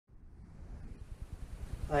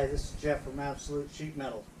Hi, this is Jeff from Absolute Sheet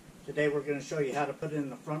Metal. Today we're going to show you how to put in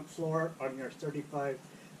the front floor on your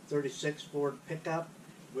 3536 Ford pickup.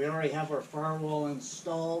 We already have our firewall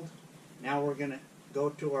installed. Now we're going to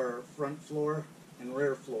go to our front floor and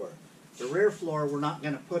rear floor. The rear floor we're not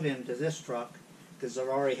going to put into this truck because it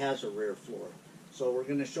already has a rear floor. So we're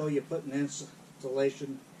going to show you putting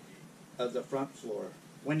installation of the front floor.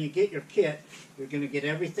 When you get your kit, you're going to get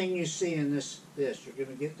everything you see in this. You're going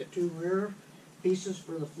to get the two rear pieces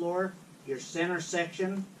for the floor, your center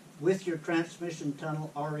section with your transmission tunnel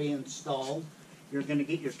already installed. You're going to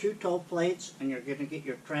get your two toe plates, and you're going to get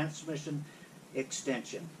your transmission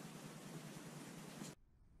extension.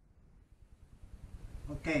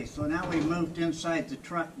 Okay, so now we've moved inside the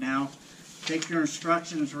truck now. Take your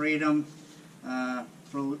instructions, read them,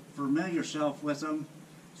 familiar yourself with them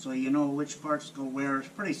so you know which parts go where. It's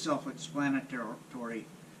pretty self-explanatory.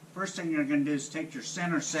 First thing you're going to do is take your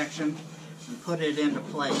center section and put it into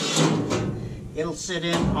place. It'll sit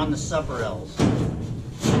in on the sub rails.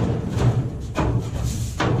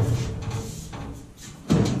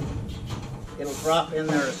 It'll drop in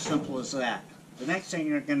there as simple as that. The next thing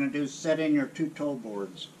you're going to do is set in your two toe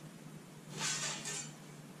boards.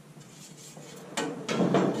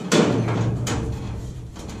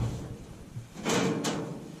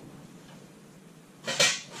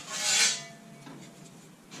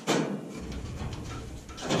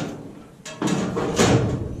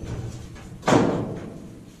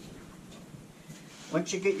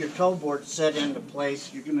 Once you get your toe board set into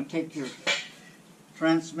place, you're going to take your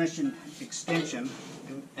transmission extension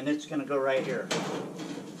and it's going to go right here.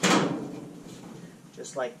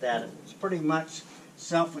 Just like that. It's pretty much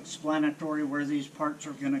self-explanatory where these parts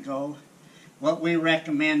are going to go. What we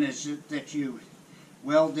recommend is that you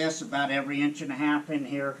weld this about every 1.5 inches in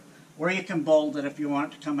here, or you can bolt it if you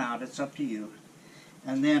want it to come out. It's up to you.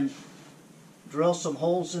 And then drill some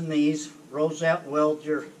holes in these, rosette weld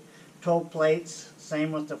your toe plates,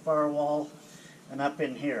 same with the firewall, and up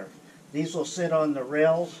in here. These will sit on the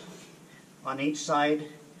rails on each side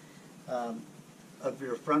of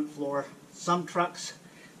your front floor. Some trucks,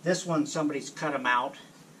 this one somebody's cut them out.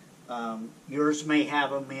 Yours may have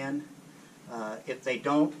them in. If they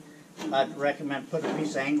don't, I'd recommend put a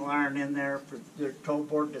piece of angle iron in there for their toe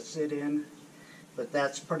board to sit in. But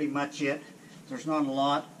that's pretty much it. There's not a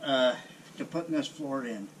lot to put in this floor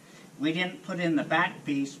in. We didn't put in the back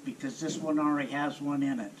piece because this one already has one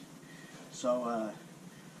in it. So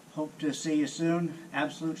hope to see you soon.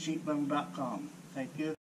 AbsoluteSheetMetal.com. Thank you.